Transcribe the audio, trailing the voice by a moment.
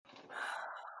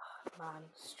Man,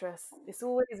 stress. It's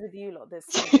always with you lot. There's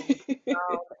something with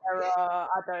sound, error,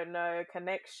 I don't know,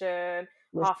 connection.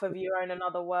 Half of you are in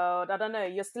another world. I don't know.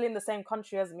 You're still in the same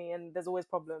country as me, and there's always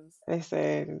problems.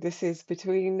 Listen, this is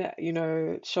between,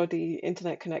 shoddy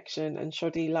internet connection and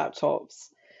shoddy laptops.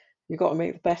 You got to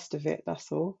make the best of it,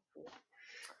 that's all.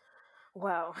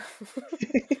 Well,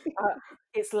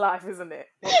 it's life, isn't it?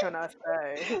 What can I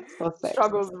say?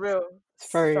 Struggle's real.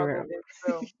 It's very Struggle real. is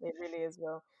real. It really is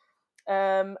real.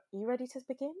 You ready to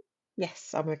begin?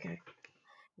 Yes, I'm okay.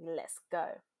 Let's go.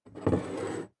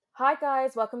 Hi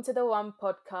guys, welcome to the One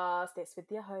Podcast. It's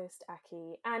with your host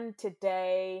Aki, and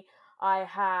today I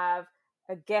have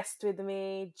a guest with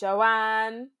me,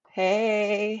 Joanne.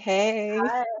 Hey.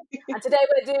 Hi. And today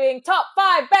we're doing top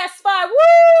 5, best 5.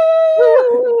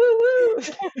 Woo!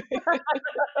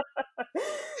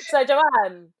 So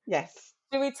Joanne, Yes,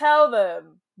 do we tell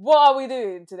them what are we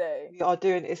doing today? we are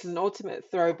doing it's an ultimate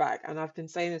throwback, and I've been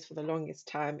saying this for the longest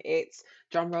time. It's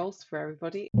drum rolls for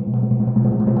everybody.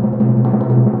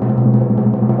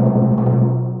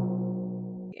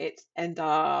 It's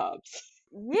N-Dubz.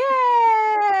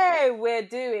 Yay! We're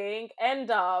doing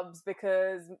N-Dubz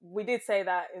because we did say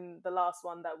that in the last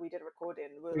one that we did recording.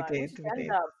 We were like, we should do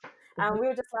N-Dubz. And we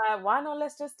were just like, why not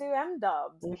let's just do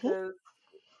N-Dubz? Because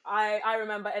I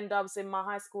remember N-Dubz in my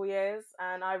high school years,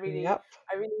 and I really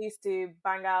used to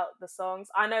bang out the songs.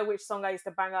 I know which song I used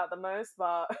to bang out the most,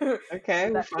 but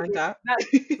Okay, we'll find out.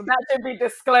 That should be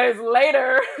disclosed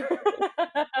later.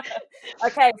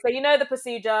 Okay, so you know the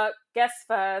procedure. Guess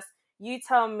first. You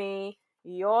tell me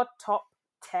your top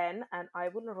 10, and I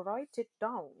will write it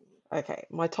down. Okay,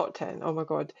 my top 10. Oh my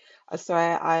God. I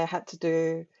swear I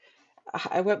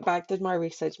went back, did my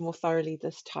research more thoroughly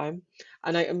this time,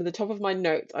 and at the top of my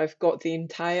notes, I've got the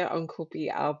entire Uncle B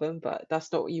album, but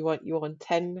that's not what you want. You want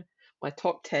 10, my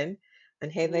top 10,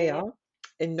 and here they are,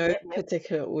 in no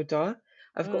particular order.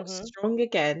 I've got Strong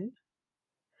Again,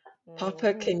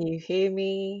 Papa, Can You Hear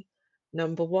Me,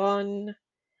 number 1,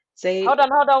 Say... Hold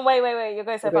on, wait, you're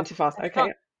going so You're going too fast,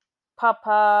 okay.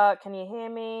 Papa, Can You Hear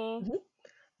Me?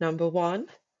 Number 1.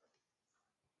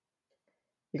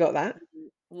 You got that?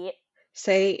 Yep.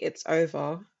 Say It's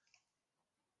Over.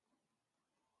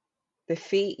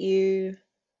 Defeat You.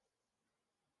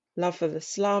 Love for the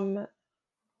Slum.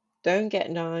 Don't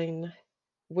Get 9.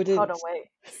 Wouldn't... Hold on,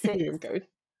 wait. 6. Go.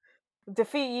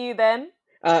 Defeat You then.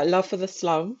 Love for the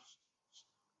Slum.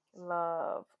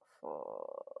 Love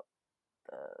for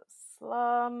the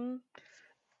Slum.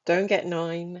 Don't Get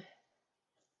 9.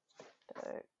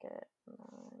 Don't Get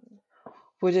 9.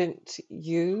 Wouldn't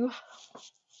You.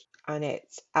 And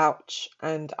it's Ouch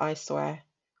and I Swear.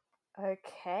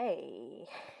 Okay.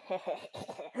 Love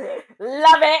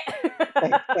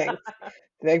it. Thanks.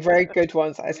 They're very good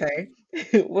ones, I say.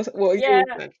 What are you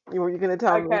going to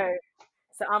tell me? Okay.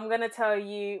 So I'm going to tell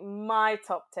you my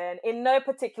top 10 in no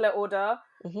particular order.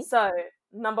 So,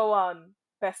 number 1,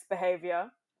 Best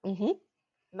Behavior.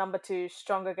 Number 2,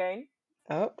 Strong Again.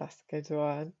 Oh, that's a good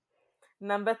one.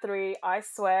 Number 3, I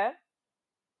Swear.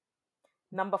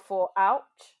 Number 4,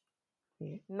 Ouch.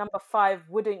 Yeah. Number 5,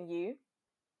 Wouldn't You.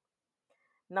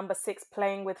 Number 6,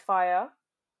 Playing with Fire.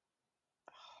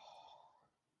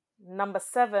 Number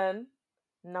 7,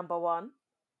 Number 1.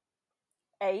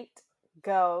 8,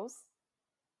 Girls.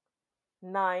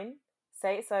 9,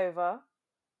 Say It's Over.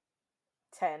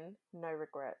 10, No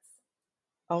Regrets.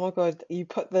 Oh my God, you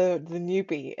put the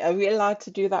newbie. Are we allowed to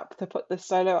do that, to put the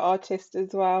solo artist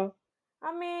as well?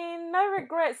 I mean, No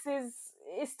Regrets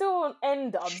it's still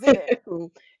N-Dubz, isn't it?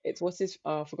 It's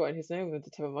I've forgotten his name at the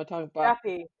tip of my tongue, but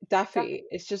Daffy.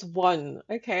 It's just one.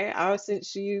 Okay,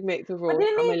 since you make the rule, I'm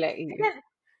gonna let you.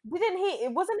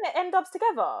 Wasn't it N-Dubz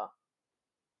together?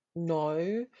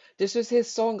 No, this was his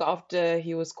song after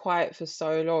he was quiet for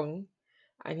so long,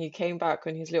 and he came back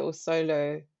on his little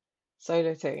solo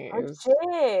thing.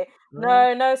 Shit!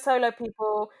 No solo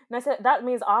people. No, so that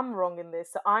means I'm wrong in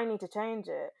this, so I need to change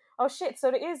it. Oh shit! So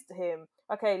it is him.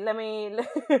 Okay, let me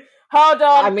hold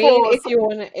on. I mean, pause.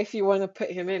 if you wanna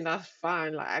put him in, that's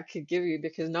fine. Like I could give you,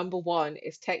 because number 1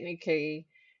 is technically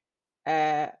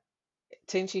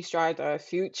Tinchy Strider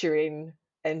featuring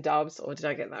N-Dubz, or did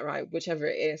I get that right? Whichever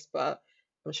it is, but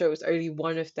I'm sure it was only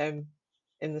one of them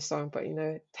in the song. But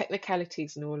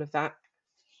technicalities and all of that.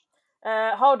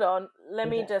 Hold on. Let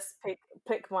me just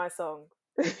pick my song.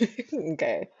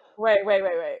 Okay. Wait.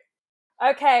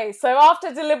 Okay, so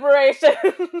after deliberation,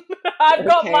 I've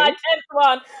got my Okay. 10th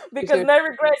one Is because your no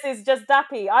regrets is just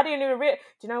Dappy. I didn't even Do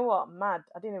you know what? Mad.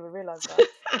 I didn't even realize that.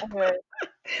 Anyway.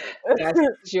 Guys, this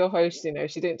is your host,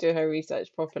 she didn't do her research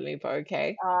properly, but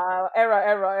okay.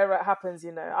 Error. It happens,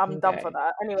 I'm done for Okay.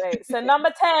 that. Anyway, so number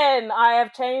 10, I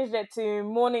have changed it to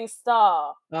Morning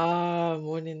Star. Ah,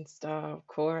 Morning Star, of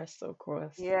course, of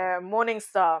course. Yeah, Morning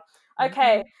Star.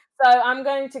 Okay, Mhm, so I'm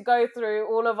going to go through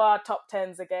all of our top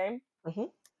 10s again.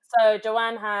 mhm. So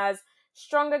Joanne has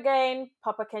Strong Again,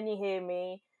 Papa Can You Hear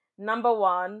Me, Number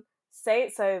One, Say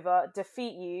It's Over,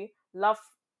 Defeat You, Love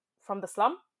from the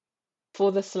Slum,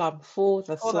 For the slum, for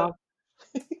the for the slum.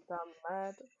 damn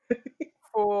mad,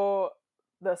 for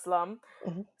the slum,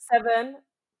 Mhm, 7,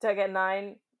 Don't Get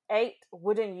 9, 8,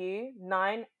 Wouldn't You,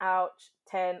 9, Ouch,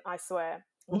 10, I Swear.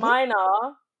 mhm. Mine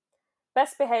are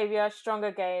Best Behavior, Strong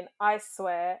Again, I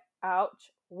Swear,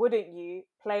 Ouch, Wouldn't You,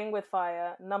 Playing with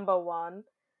Fire, Number One,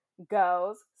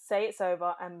 Girls, Say It's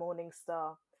Over, and Morning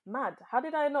Star. Mad. How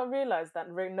did I not realize that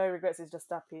No Regrets is just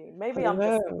happy? I Maybe don't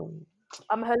know.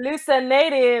 I'm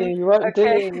hallucinating. You weren't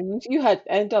Okay. doing, you had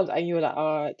N-Dubz and you were like,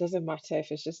 oh, it doesn't matter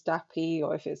if it's just Dappy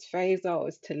or if it's Fazer or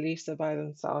it's Talisa by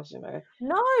themselves. No,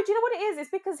 do you know what it is?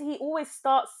 It's because he always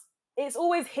starts. It's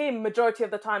always him majority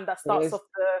of the time that It starts is, off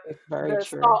it's the very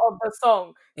true. start of the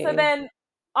song. It So is. then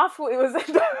I thought it was,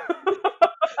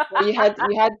 Well, you had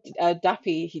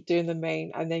Dappy doing the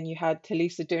main, and then you had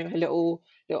Talisa doing her little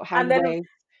and hand then wave.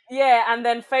 yeah, and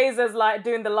then Phaser's like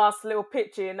doing the last little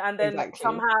pitching, and then Exactly.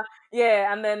 somehow,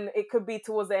 yeah, and then it could be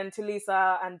towards the end to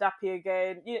Lisa and Dappy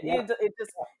again. Yep. It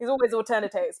just is always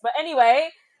alternatives. But anyway,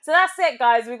 so that's it,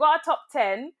 guys. We got our top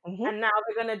 10, Hmm. and now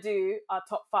we're gonna do our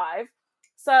top 5.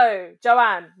 So,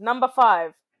 Joanne, number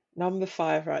 5. Number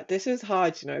five, right? This is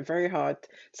hard, very hard.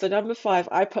 So number five,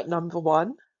 I put number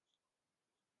one.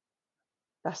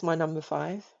 That's my number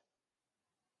five.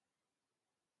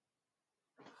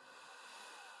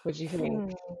 What do you think? Hmm.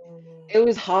 It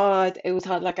was hard. It was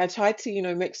hard. Like I tried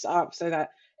to, mix it up so that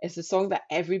it's a song that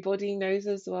everybody knows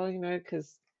as well,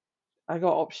 because I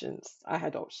got options. I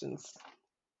had options.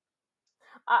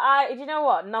 You know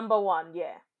what? Number 1,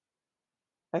 yeah.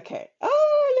 Okay.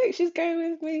 Oh, look, she's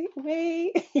going with me.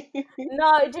 Me.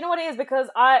 No, do you know what it is? Because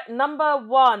number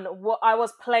 1, what I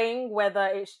was playing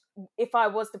whether if I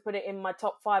was to put it in my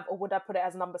top 5 or would I put it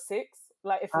as number 6?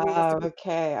 Like if we was to,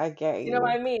 Okay, I get you know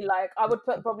what you. I mean? Like I would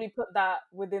probably put that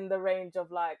within the range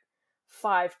of like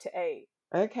 5 to 8.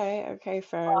 Okay, okay,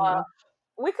 fair enough.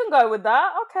 We can go with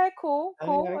that. Okay, cool, Oh,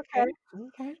 cool. Okay. okay,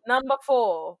 okay. Number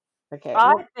 4, Okay,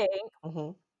 I what? think,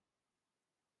 Hmm.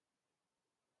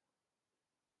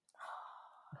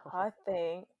 I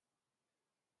think,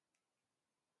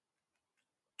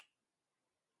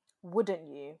 wouldn't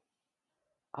you?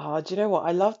 Do you know what?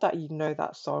 I love that you know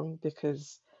that song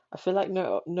because I feel like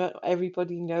not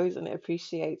everybody knows and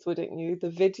appreciates, wouldn't you? The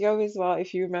video as well,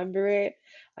 if you remember it.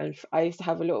 And I used to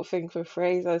have a little thing for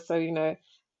Fraser, so it was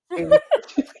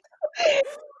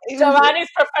it was Joanne is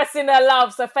professing her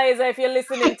love. So Faisal, if you're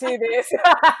listening to this,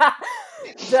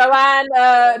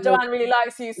 Joanne really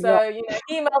likes you. yeah, So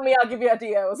email me. I'll give you a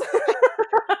DLs.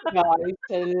 no, I used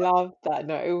to love that.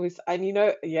 No, it was, and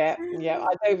yeah, yeah,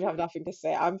 I don't even have nothing to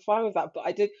say. I'm fine with that. But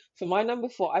I did for my number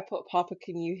four, I put Papa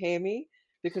Can You Hear Me?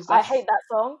 Because I that's hate that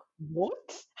song.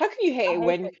 what? How can you hate I it hate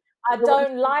when it. you I know what the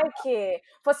don't like it.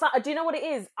 For some, do you know what it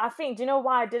is? I think. Do you know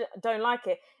why don't like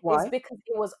it? It's why? because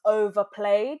it was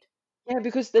overplayed. Yeah,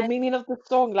 because the meaning of the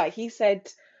song, like he said,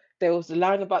 there was a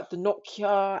line about the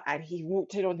Nokia, and he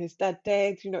walked in on his dad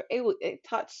dead. It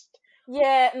touched.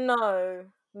 Yeah, no,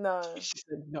 She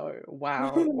said, no,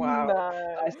 wow, wow,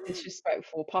 no. that's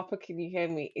disrespectful. Papa, can you hear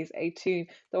me? Is a tune.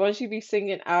 The ones you be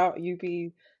singing out,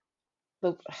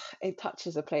 the. It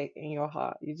touches a place in your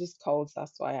heart. You're just cold.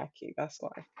 That's why, Aki. That's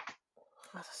why.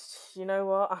 You know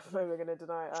what? I'm not even gonna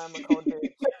deny it. I'm a cold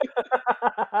bitch.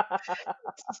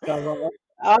 So, I will.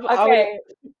 Okay,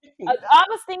 I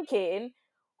was thinking,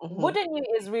 Mhm. wouldn't you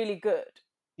is really good.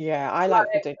 Yeah, I like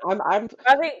Like, Wooden. I'm.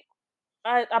 I think,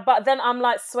 but then I'm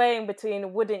like swaying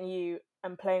between wouldn't you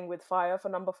and playing with fire for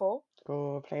number 4.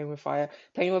 Oh, Playing with Fire.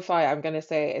 Playing with Fire, I'm gonna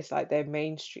say it's like their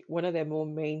mainstream, one of their more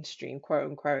mainstream, quote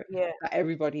unquote, Yeah. that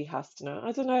everybody has to know.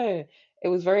 I don't know. It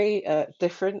was very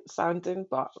different sounding,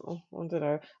 but I don't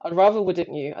know. I'd rather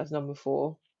Wouldn't You as number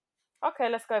four, Okay,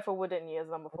 let's go for wouldn't you as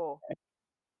number 4.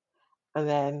 and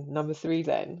then number three.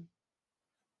 Then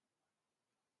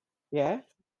yeah,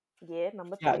 Yeah,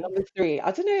 number yeah, 3. number three.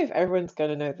 I don't know if everyone's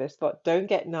gonna know this, but Don't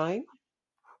Get Nine.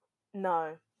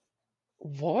 No,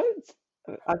 What?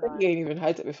 I think no, you ain't even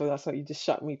heard it before. That's why you just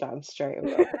shut me down straight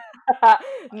away.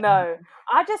 no.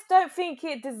 I just don't think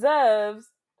it deserves.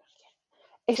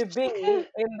 It's to just be like a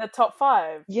in the top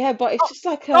 5. yeah, but it's Top, just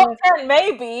like top a 10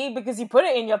 maybe because you put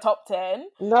it in your top 10,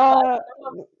 but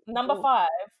no number 5.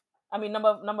 I mean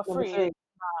number number 3. three.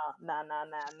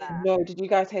 Nah. No, did you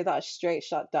guys hear that straight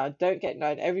shut down? Don't get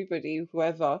known. Everybody,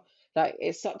 whoever, like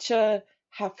it's such a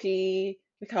happy,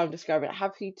 look how I'm describing it,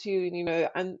 happy tune,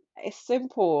 and it's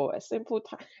simple. A simple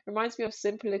time reminds me of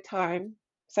simpler time,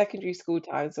 secondary school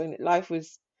times when life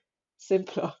was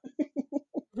simpler.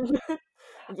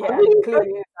 I Yeah, really hope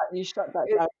clearly. that you shut that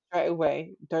It, down straight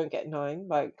away. Don't get known.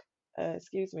 Like,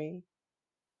 excuse me.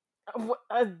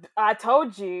 I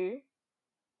told you.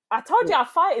 Yeah. I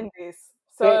fight in this.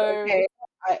 Wait, So okay.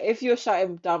 If you're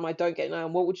shutting down my don't get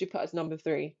known, what would you put as number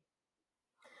three?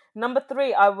 number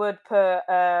 3, I would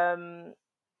put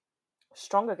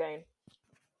Strong Again.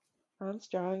 I'm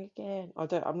strong again.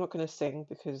 I'm not gonna sing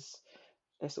because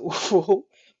it's awful.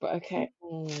 But okay.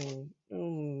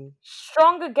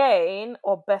 Strong Again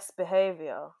or Best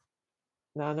Behavior?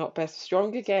 No, not best.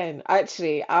 Strong again.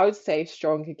 Actually, I would say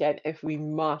strong again if we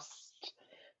must.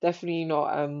 Definitely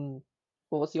not.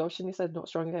 What was the option you said? Not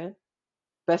strong again.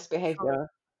 Best Strong,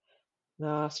 behavior.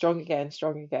 Nah, strong again.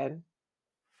 Strong again.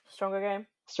 Strong Again.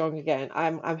 Strong again.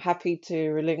 I'm happy to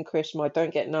relinquish my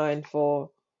don't get nine for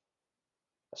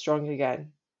strong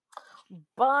again.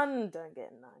 Bun don't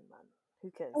get 9, man.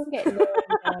 Who cares? Don't get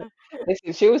nine, nine.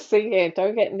 Listen, she was singing,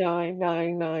 don't get nine,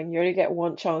 nine, nine. You only get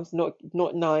one chance, not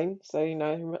nine. So,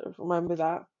 remember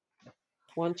that.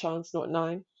 One chance, not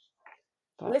nine.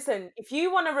 But Listen, if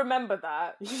you want to remember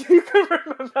that, you can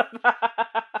remember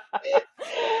that.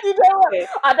 You know what? okay.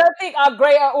 I don't think our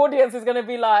greater audience is gonna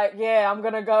be like, yeah, I'm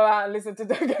gonna go out and listen to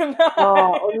Dogen.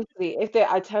 Oh, honestly,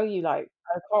 I tell you, like,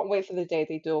 I can't wait for the day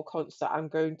they do a concert. I'm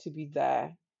going to be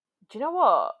there. Do you know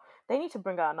what? They need to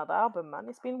bring out another album, man.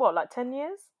 It's been what, like 10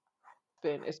 years?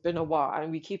 It's been a while,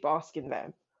 and we keep asking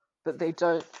them, but they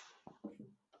don't.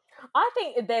 I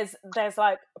think there's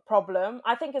like a problem.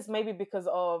 I think it's maybe because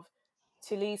of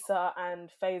Tulisa and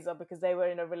Fazer because they were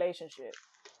in a relationship.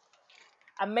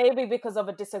 And maybe because of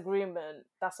a disagreement,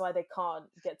 that's why they can't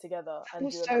get together and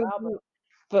It's do another so album.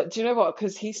 But do you know what?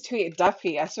 Because he's tweeted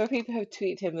Daffy. I swear people have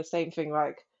tweeted him the same thing,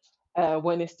 like,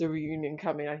 when is the reunion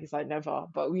coming? And he's like, never.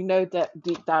 But we know that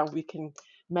deep down we can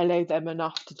melee them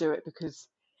enough to do it because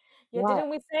Yeah, why? didn't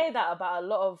we say that about a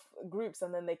lot of groups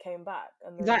and then they came back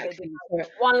and then they did Exactly. So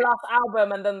one last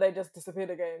album and then they just disappeared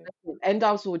again?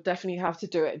 N-Dubz will definitely have to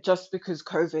do it just because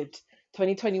COVID.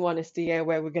 2021 is the year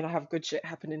where we're gonna have good shit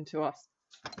happening to us.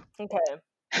 Okay.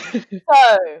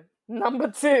 So, number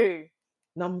 2.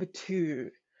 Number two.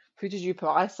 Who did you put?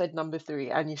 I said number three,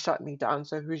 and you shut me down.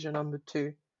 So who's your number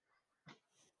two?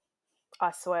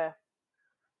 I swear.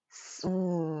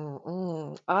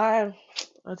 I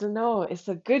don't know. It's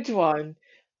a good one.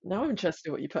 Now I'm interested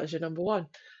in what you put as your number one.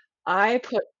 I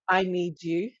put I Need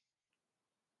You.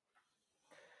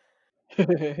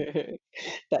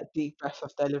 That deep breath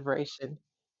of deliberation.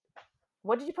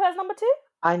 What did you put as number 2?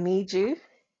 I Need You.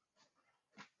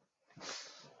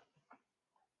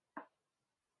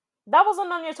 That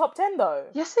wasn't on your top 10 though.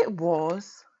 Yes, it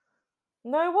was.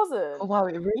 No, it Oh wasn't. wow,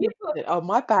 it You really put did. Oh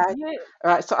my bad. you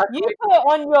All right, so I you put put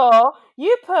on your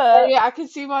you oh put yeah, I can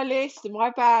see my list. My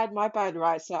bad.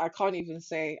 Right, so I can't even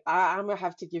say. I'm gonna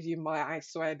have to give you my I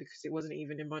swear because it wasn't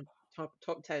even in my top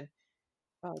 10.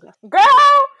 Oh,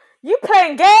 girl, you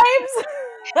playing games?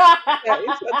 that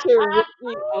is such a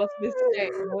rookie ass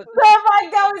mistake. What So my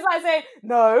girl is like saying,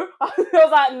 no. I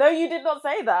was like, no, you did not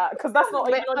say that because that's not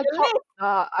even Wait, on my your top.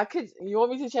 list. I could. You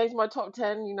want me to change my top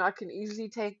 10? I can easily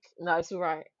take. No, it's all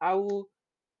right. I will.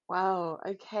 Wow.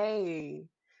 Okay.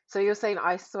 So you're saying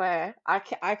I swear I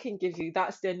can give you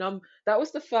that's their that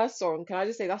was the first song. Can I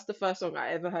just say that's the first song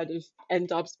I ever heard of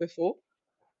N-Dubz before?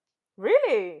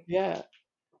 Really? Yeah.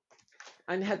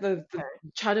 And it had the Okay.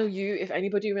 Channel U, if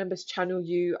anybody remembers Channel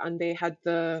U, and they had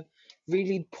the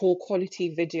really poor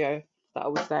quality video. That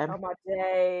was Oh them. my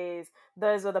days.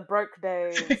 Those were the broke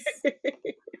days.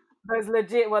 Those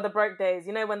legit were the broke days.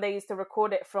 You know when they used to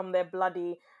record it from their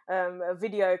bloody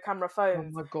video camera Oh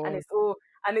phones, my and God.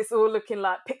 it's all looking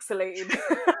like pixelated.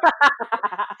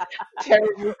 Terrible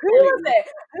Who was quality. it?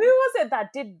 Who was it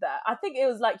that did that? I think it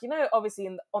was like obviously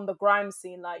on the grime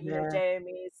scene, like Yeah.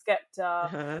 Jamie, Skepta,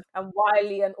 Uh-huh. and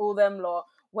Wiley, and all them lot.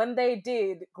 When they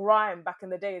did grime back in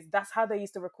the days, that's how they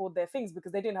used to record their things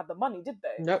because they didn't have the money, did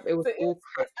they? Nope, it was So all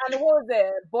crap. and what was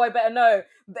it? Boy Better Know.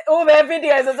 All their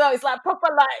videos as well. It's like proper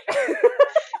like.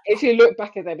 If you look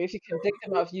back at them, if you can dig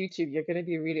them out of YouTube, you're going to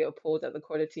be really appalled at the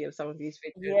quality of some of these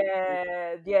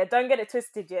videos. Yeah. Don't get it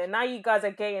twisted. Yeah, now you guys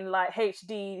are getting like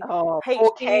HD Oh, HD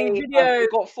 4K, bruv. videos. We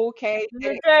got 4K.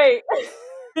 Okay.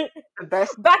 The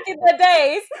best. Back in the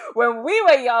days when we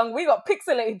were young, we got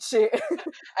pixelated shit.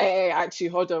 Hey, actually,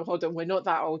 hold on. We're not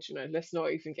that old, you know. Let's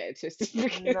not even get it twisted.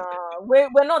 Because, No, we're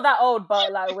not that old,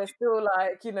 but like we're still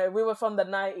like, we were from the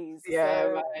 90s, yeah,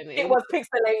 so man. it was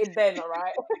pixelated then, all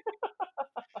right.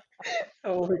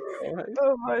 Oh my God.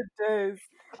 Oh my days.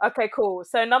 Okay, cool.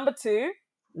 So number two,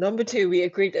 Number two, we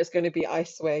agreed it's going to be I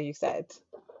Swear You Said.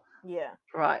 yeah.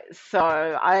 Right. So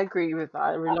I agree with that.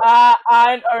 I really.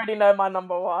 I already know my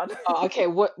number one. Oh, okay,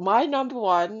 what my number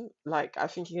one, like I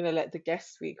think you're gonna let the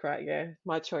guest speak, right? Yeah,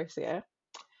 my choice, yeah.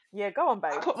 Yeah, go on,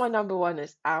 I babes. put my number one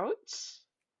as Ouch.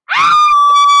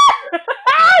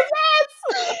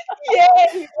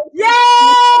 Yes! Yay!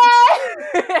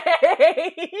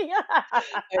 Yay!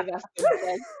 Oh, that's the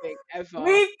best thing ever.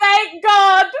 We thank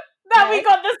God that we Yes,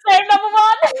 got the same number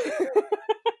one.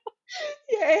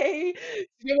 yay!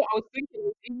 You know what I was thinking? It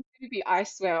was either gonna be I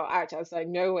Swear or Ouch. I was like,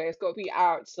 no way, it's got to be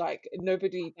Ouch. Like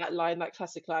nobody, that line, that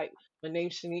classic, like my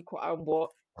name's Shaniqua, I'm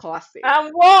what? Classic.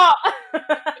 And what?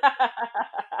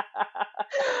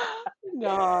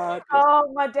 No,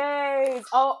 Oh my days.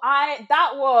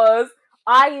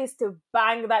 I used to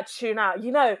bang that tune out.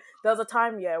 There was a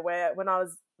time, yeah, where when I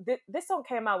was this song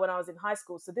came out when I was in high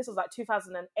school. So this was like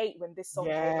 2008 when this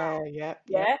song came out. yeah, yep.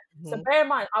 Yeah. So Hmm. bear in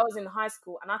mind, I was in high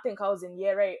school and I think I was in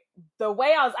year 8. The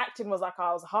way I was acting was like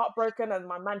I was heartbroken and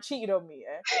my man cheated on me,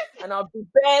 yeah. And I'd be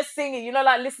bare singing,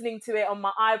 like listening to it on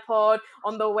my iPod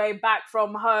on the way back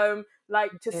from home,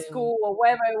 like to Mm. school or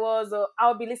wherever it was, or I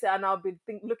would be listening and I'll be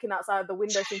looking outside the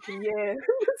window thinking, yeah, this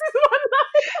is my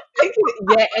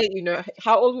life. Year eight, you know,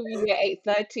 how old were we? Year eight,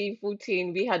 13,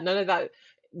 14. We had none of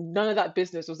that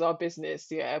business was our business,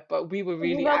 yeah. But we were You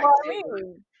really know what I acting.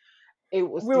 mean? It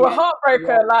was, We were yeah, yeah,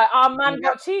 heartbroken. Like our man yeah.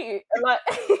 got cheated. Like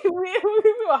we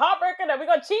were heartbroken and we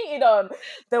got cheated on.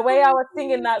 The way I was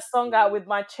singing that song out with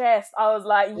my chest, I was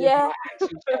like, With yeah, my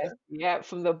actual chest, yeah,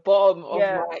 from the bottom of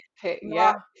yeah, my pit,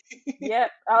 yeah. nah, yeah.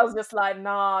 I was just like,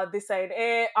 nah, this ain't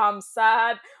it. I'm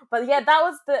sad. But yeah,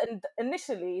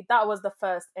 initially that was the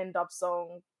first N-Dubz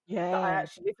song that I Yeah.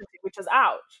 actually listened to, which was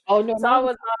Ouch. Oh no, So I mine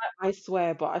was was I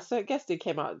Swear, but I guess they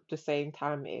came out the same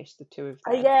time-ish, the two of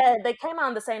them. yeah, they came out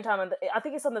at the same time, and I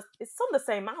think it's on the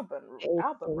same album, It is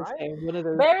album, all the right? same. One of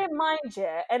those, Bear in mind,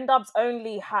 yeah, N-Dubz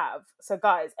only have so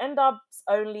guys, N-Dubz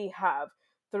only have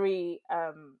 3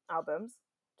 albums,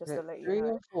 just is to it let you three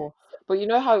know. or four? But you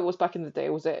know how it was back in the day,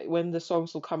 was it when the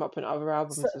songs will come up in other So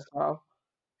albums as well?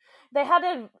 they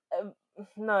had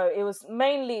no, it was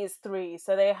mainly it's 3.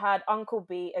 So they had Uncle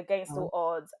B, Against All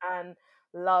Oh. Odds, and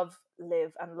Love,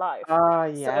 Live, and Life. Ah,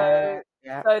 So yeah,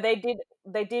 yeah. so they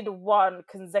did one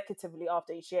consecutively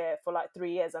after each year for like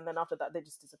 3 years, and then after that they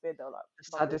just disappeared. They were like, The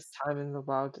 "Bug saddest this." time in the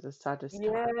world, the saddest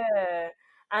time. Yeah,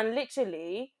 and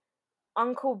literally,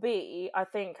 Uncle B, I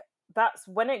think that's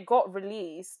when it got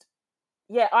released.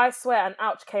 Yeah, I Swear and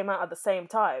Ouch came out at the same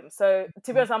time. So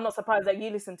to be Mhm. honest, I'm not surprised that you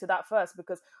listened to that first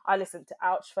because I listened to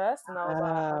Ouch first, and I was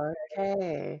like, Ah, okay,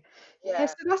 okay. Yeah, yeah,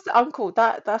 so that's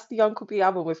the Uncle B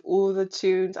album with all the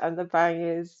tunes and the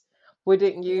bangers.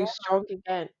 Wouldn't yeah. You, Strong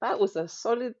Again. That was a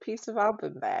solid piece of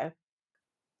album there.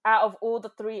 Out of all the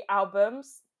 3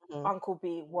 albums, Mhm. Uncle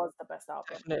B was the best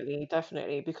album. Definitely,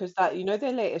 definitely. Because that, you know,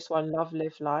 their latest one, Love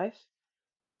Live Life.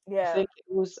 I Yeah, think it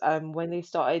was when they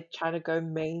started trying to go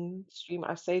mainstream.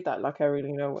 I say that like I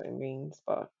really know what it means,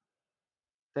 but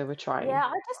they were trying. yeah.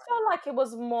 I just felt like it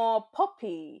was more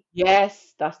poppy.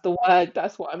 Yes, that's the word.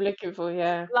 That's what I'm looking for.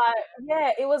 Yeah. Like,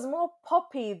 yeah, it was more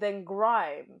poppy than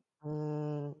grime.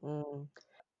 Mm, mm.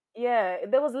 Yeah,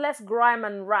 there was less grime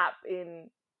and rap in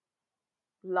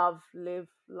Love, Live,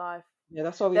 Life. Yeah,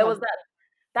 that's why we There had was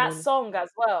that more. song as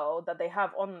well that they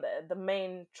have on there, the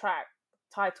main track,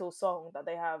 title song that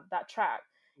they have, that track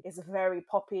is very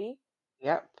poppy.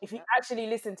 Yep, If you actually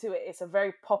listen to it, it's a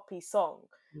very poppy song.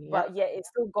 yep. But yeah,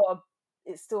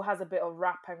 it still has a bit of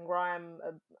rap and grime,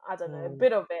 I don't know, a Mm.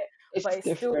 bit of it, It's but just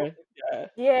it's still, different. Yeah.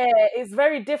 yeah, it's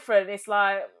very different. It's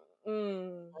like, nah,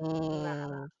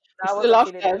 Mm. We I still wasn't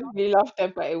love feeling it. them. We love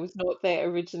them, but it was not their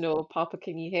original Papa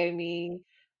Can You Hear Me,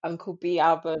 Uncle B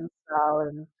album style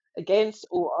and Against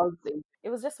All Odds. It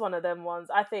was just one of them ones.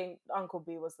 I think Uncle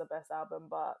B was the best album,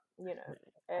 but Definitely,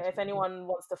 if definitely. anyone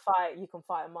wants to fight, you can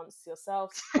fight amongst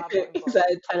yourselves. I'm not Is involved. that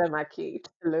a Telemachy?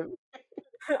 Tell him.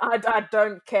 I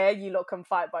don't care. You lot can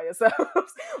fight by yourselves.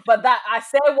 But that I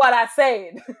said what I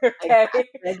said. I Okay,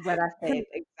 said what I said.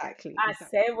 Exactly, I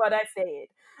exactly. said what I said.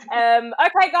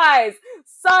 Okay, guys.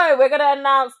 So we're gonna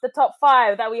announce the top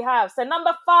 5 that we have. So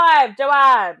number 5,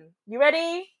 Joanne, you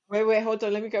ready? Wait, hold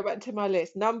on. Let me go back to my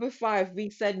list. Number five, we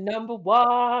said number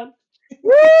one.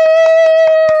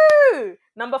 Woo!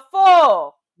 Number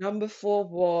 4. Number four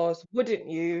was Wouldn't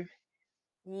You?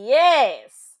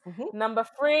 Yes. Hmm. Number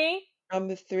three,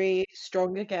 Number three,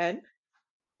 Strong Again.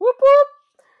 whoop whoop.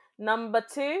 Number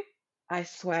two, I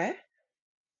Swear.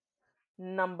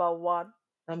 number one.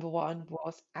 Number one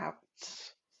was Out.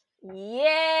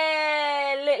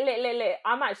 Yeah, lit, lit, lit, lit.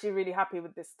 I'm actually really happy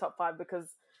with this top five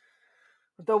because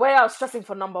the way I was stressing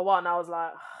for number one, I was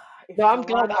like, No, if I'm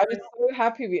glad. I was Joanne, so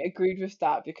happy we agreed with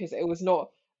that because it was not,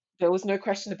 there was no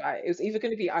question about it. It was either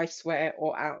going to be I Swear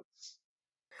or Out.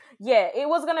 yeah, it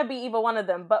was gonna be either one of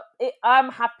them, but I'm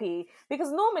happy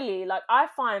because normally, like, I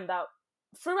find that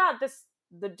throughout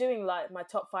the doing like my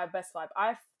top five, best five,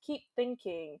 I keep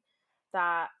thinking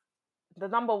that the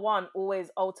number one always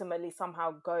ultimately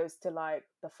somehow goes to like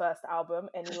the first album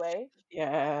anyway.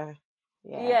 Yeah.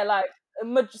 Yeah. Yeah, like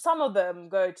some of them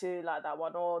go to like that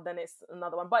one, or then it's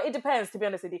another one. But it depends, to be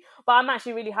honest with you. But I'm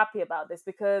actually really happy about this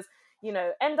because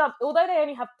end up although they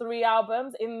only have three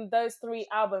albums, in those three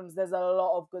albums there's a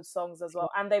lot of good songs as well,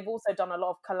 and they've also done a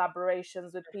lot of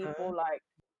collaborations with Uh-huh. people like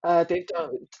They've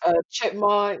done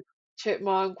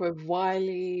Chipmunk with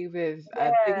Wiley, with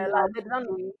Big yeah, like they've done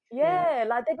Nasty. Yeah. yeah,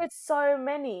 like they did so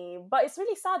many. But it's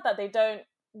really sad that they don't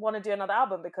want to do another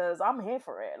album because I'm here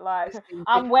for it. Like Listen,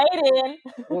 I'm waiting.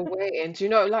 we're waiting. Do you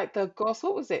know, like the Goss,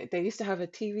 what was it? They used to have a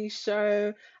TV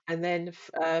show, and then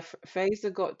Fraser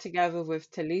got together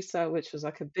with Talisa, which was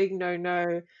like a big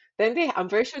no-no. Then I'm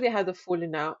very sure they had a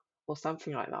falling out or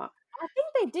something like that. I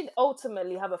think they did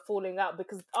ultimately have a falling out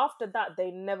because after that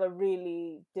they never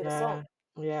really did a Yeah, song.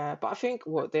 yeah. But I think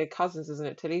what they're cousins, isn't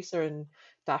it? Talisa and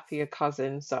Dappy are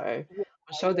cousins, so Yeah,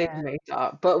 I'm sure they've yeah, made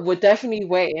up. But we're definitely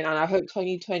waiting, and I hope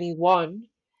 2021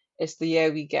 is the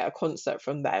year we get a concert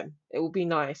from them. It will be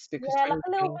nice because yeah, like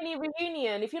a little 2020. mini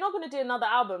reunion. If you're not going to do another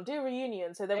album, do a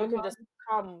reunion so then we can just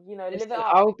come, live it Listen, up.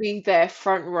 I'll be there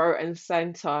front row and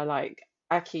center. Like,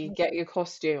 Aki, get your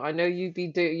costume. I know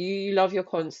you love your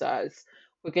concerts.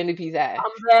 We're gonna be there.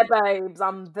 I'm there, babes.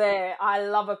 I'm there. I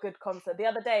love a good concert. The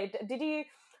other day, did you?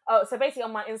 Oh, so basically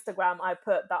on my Instagram, I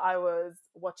put that I was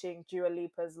watching Dua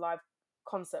Lipa's live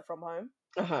concert from home.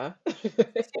 Uh-huh.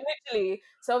 She literally,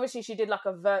 so obviously she did like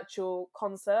a virtual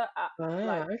concert at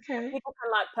like Ah, okay. people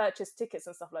can like purchase tickets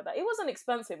and stuff like that. It wasn't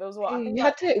expensive. It was what I Hey, think you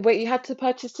like had to wait, you had to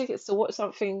purchase tickets to watch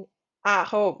something at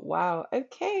home. Wow.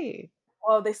 Okay.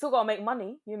 well they still gotta make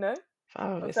money.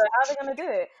 Wow, So listen. how are they gonna do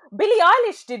it? Billie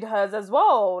Eilish did hers as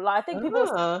well. Like I think people were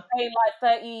Ah, paying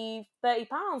like 30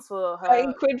 pounds for 30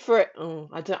 her. quid for it. I'm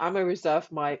gonna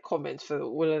reserve my comments for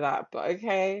all of that, but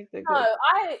okay. They No, got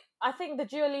I think the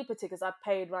Dua Lipa tickets I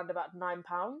paid around about £9,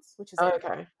 which is okay.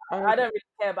 okay. I Okay. don't really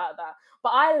care about that. But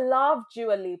I love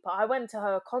Dua Lipa. I went to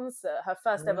her concert, her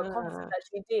first ever concert Ah. that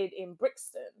she did in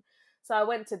Brixton. So I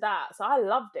went to that. So I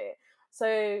loved it. So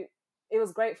it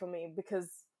was great for me because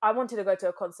I wanted to go to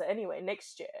a concert anyway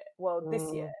next year. Well, this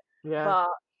year. Mm, yeah, But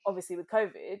obviously with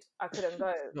COVID, I couldn't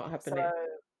go. not So, happening.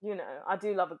 I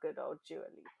do love a good old Dua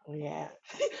Yeah.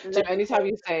 Lipa. Do you know, anytime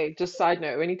Legendary. you say, just side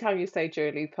note, anytime you say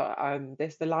Dua Lipa,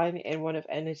 there's the line in one of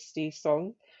NSD's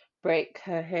song, "Break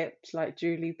her hips like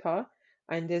Dua Lipa,"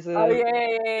 and there's Oh a yeah,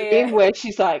 yeah, yeah, meme yeah. where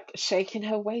she's like shaking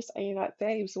her waist, and you're like,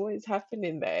 babes, what is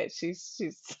happening there? She's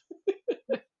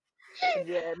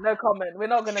Yeah, no comment. We're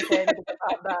not gonna say anything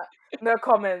about that. No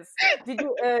comments. Did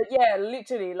you? Yeah,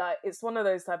 literally, like it's one of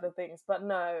those type of things. But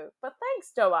no. But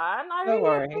thanks, Joanne. I no really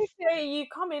worries, appreciate you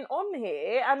coming on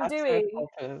here and that's no doing.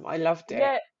 problem. I loved it.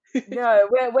 Yeah, no,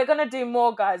 we're gonna do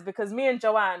more, guys, because me and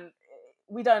Joanne,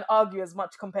 we don't argue as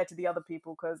much compared to the other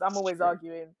people because I'm It's always true.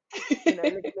 arguing.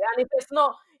 Literally. And if it's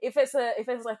not, if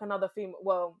it's like another female,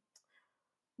 well,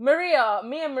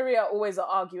 me and Maria always are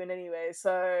arguing anyway.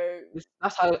 So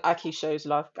That's how Aki shows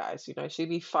love, guys. You know, she'd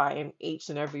be fighting each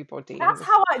and everybody in that's this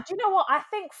how I. Do you know what I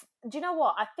think? Do you know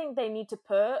what I think they need to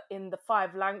put in the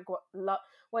five language?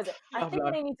 What is it? I love think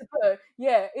life. they need to put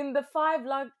in the five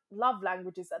love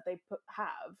languages that they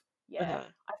have. Yeah, Uh-huh.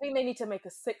 I think they need to make a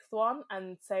sixth one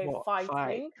and say What fight?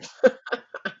 fighting,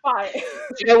 fight.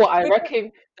 Do you know what I Because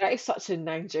reckon? That is such a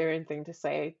Nigerian thing to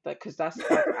say, because that's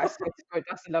like I swear to God,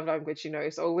 that's the love language. You know,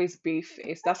 it's always beef.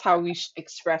 That's how we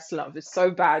express love. It's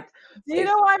so bad. do But you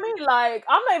it's know what I mean? Like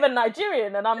I'm not even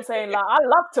Nigerian, and I'm saying like I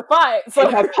love to fight. in So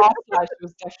her past life, she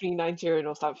was definitely Nigerian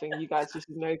or something. You guys should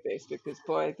know this because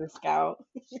boy, this gal.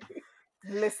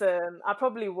 listen, I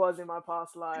probably was in my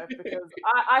past life because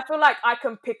I feel like I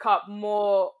can pick up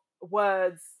more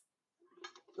words,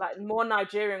 like more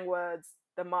Nigerian words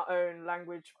than my own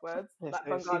language words, like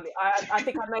Listen, Bengali. I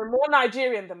think I know more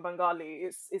Nigerian than Bengali.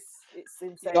 It's you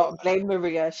insane. got blame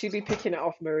Maria. She'd be picking it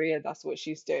off Maria. That's what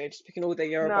she's doing. She's picking all the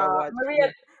Yoruba Nah, words from Maria.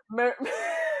 me. Mar-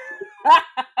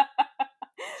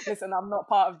 Listen, I'm not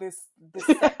part of this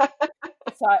sect.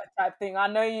 type thing. I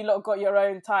know you lot got your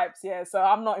own types, yeah, so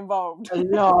I'm not involved.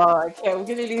 No, okay, we're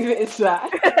gonna leave it as that.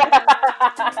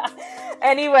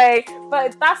 Anyway,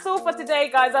 but that's all for today,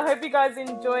 guys. I hope you guys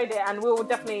enjoyed it, and we'll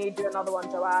definitely do another one,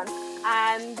 Joanne.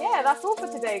 And yeah, that's all for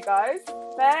today, guys.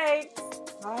 Thanks.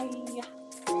 Bye.